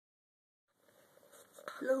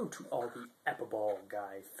Hello to all the Appleball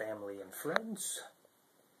Guy family and friends.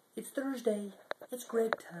 It's Thursday. It's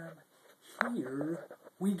Greg time. Here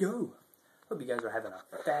we go. Hope you guys are having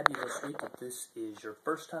a fabulous week. If this is your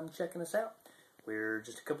first time checking us out, we're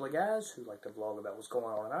just a couple of guys who like to vlog about what's going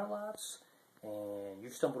on in our lives. And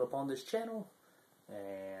you stumbled upon this channel,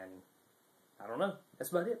 and I don't know.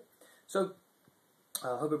 That's about it. So,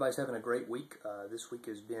 hope everybody's having a great week. This week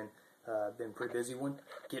has been a pretty busy one.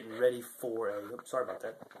 Getting ready for a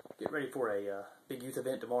Get ready for a big youth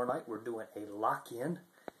event tomorrow night. We're doing a lock-in,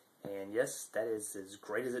 and yes, that is as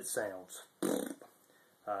great as it sounds.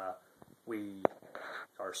 We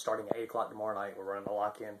are starting at 8 o'clock tomorrow night. We're running a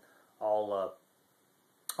lock-in all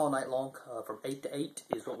night long. From 8 to 8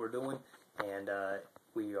 is what we're doing, and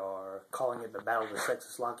we are calling it the Battle of the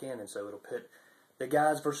Sexes Lock-In, and so it'll pit the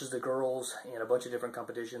guys versus the girls in a bunch of different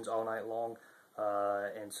competitions all night long.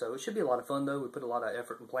 And so it should be a lot of fun, though. We put a lot of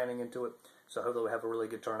effort and planning into it, so hopefully we have a really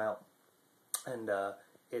good turnout, and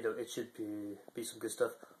it should be some good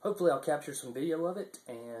stuff. Hopefully I'll capture some video of it,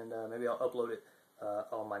 and maybe I'll upload it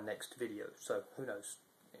on my next video. So who knows?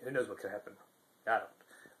 Who knows what could happen? I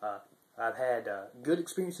don't. I've had good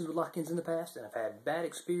experiences with lock-ins in the past, and I've had bad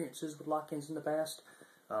experiences with lock-ins in the past.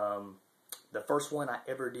 The first one I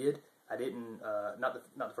ever did, I didn't, not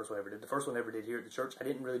the first one I ever did, the first one I ever did here at the church, I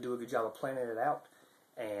didn't really do a good job of planning it out,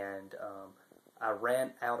 and I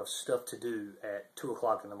ran out of stuff to do at 2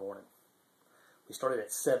 o'clock in the morning. We started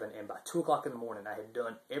at 7, and by 2 o'clock in the morning, I had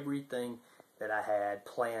done everything that I had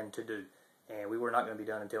planned to do, and we were not going to be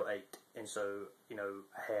done until 8, and so, you know,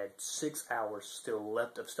 I had 6 hours still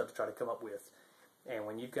left of stuff to try to come up with, and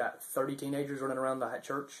when you've got 30 teenagers running around the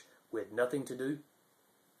church with nothing to do,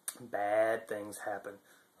 bad things happen.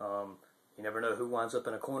 You never know who winds up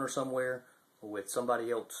in a corner somewhere with somebody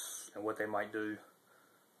else and what they might do.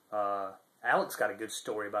 Alex got a good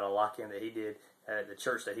story about a lock-in that he did at the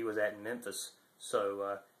church that he was at in Memphis.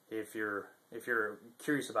 So if you're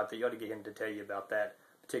curious about that, you ought to get him to tell you about that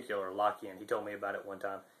particular lock-in. He told me about it one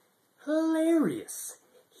time. Hilarious,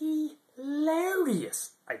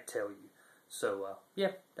 hilarious, I tell you. So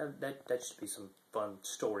yeah, that should be some fun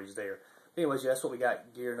stories there. Anyways, yeah, that's what we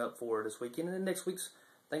got gearing up for this weekend, and then next week's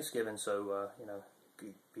Thanksgiving, so, you know,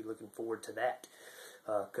 be looking forward to that,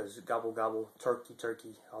 because gobble, gobble, turkey,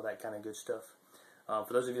 turkey, all that kind of good stuff.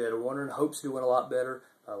 For those of you that are wondering, Hope's doing a lot better.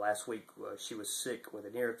 Last week, she was sick with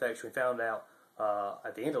an ear infection. We found out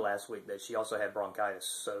at the end of last week that she also had bronchitis,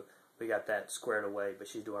 so we got that squared away, but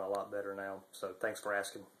she's doing a lot better now, so thanks for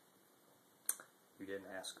asking. You didn't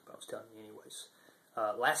ask, but I was telling you anyways.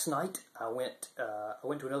 Last night, I went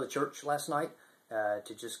to another church last night,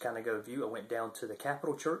 to just kind of go view. I went down to the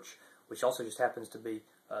Capitol Church, which also just happens to be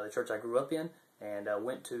the church I grew up in, and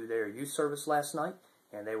went to their youth service last night,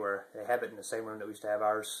 and they have it in the same room that we used to have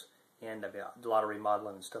ours in. I mean, a lot of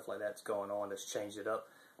remodeling and stuff like that's going on that's changed it up,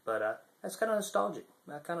 but that's kind of nostalgic.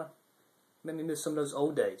 That kind of made me miss some of those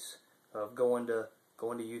old days of going to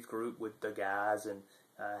youth group with the guys and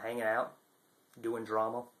hanging out, doing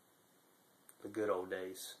drama, the good old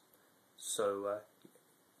days. So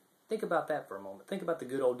think about that for a moment. Think about the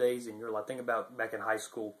good old days in your life. Think about back in high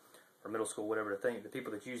school or middle school, whatever, the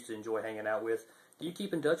people that you used to enjoy hanging out with. Do you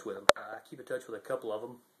keep in touch with them? I keep in touch with a couple of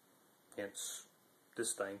them, hence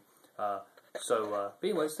this thing. But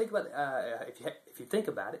anyways, think about if you think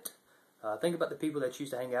about it, think about the people that you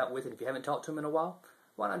used to hang out with, and if you haven't talked to them in a while,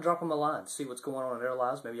 why not drop them a line, see what's going on in their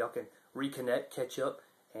lives. Maybe y'all can reconnect, catch up,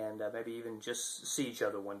 and maybe even just see each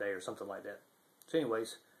other one day or something like that. So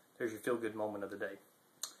anyways, there's your feel-good moment of the day.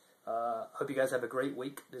 Hope you guys have a great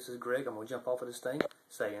week. This is Greg. I'm going to jump off of this thing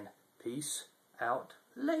saying peace out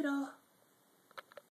later.